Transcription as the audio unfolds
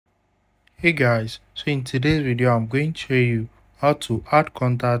Hey guys, so in today's video I'm going to show you how to add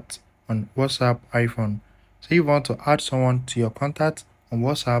contacts on WhatsApp iPhone. So if you want to add someone to your contacts on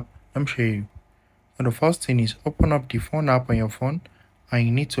WhatsApp, let me show you. So the first thing is open up the phone app on your phone and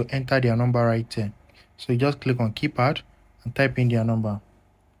you need to enter their number right there. So you just click on keypad and type in their number.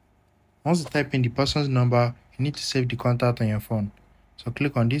 Once you type in the person's number, you need to save the contact on your phone. So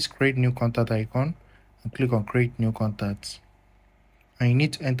click on this create new contact icon and click on create new contacts. And you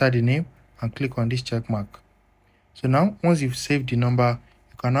need to enter the name and click on this check mark. So now, once you've saved the number,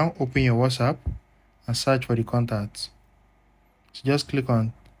 you can now open your WhatsApp and search for the contacts. So just click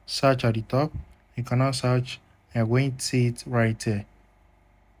on search at the top. You can now search and you're going to see it right there.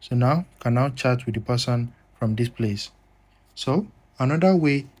 So now you can now chat with the person from this place. So another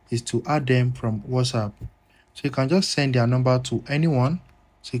way is to add them from WhatsApp. So you can just send their number to anyone.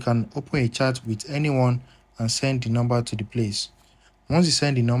 So you can open a chat with anyone and send the number to the place. Once you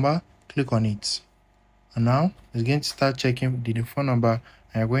send the number, click on it. And now it's going to start checking the phone number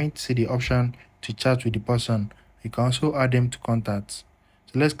and you're going to see the option to chat with the person. You can also add them to contacts.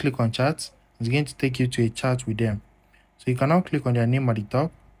 So let's click on chat. It's going to take you to a chat with them. So you can now click on their name at the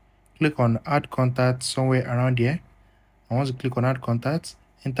top. Click on add contacts somewhere around here. And once you click on add contacts,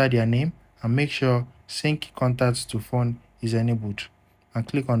 enter their name and make sure sync contacts to phone is enabled. And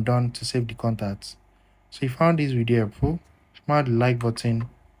click on done to save the contacts. So if you found this video helpful, smash the like button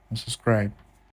and subscribe.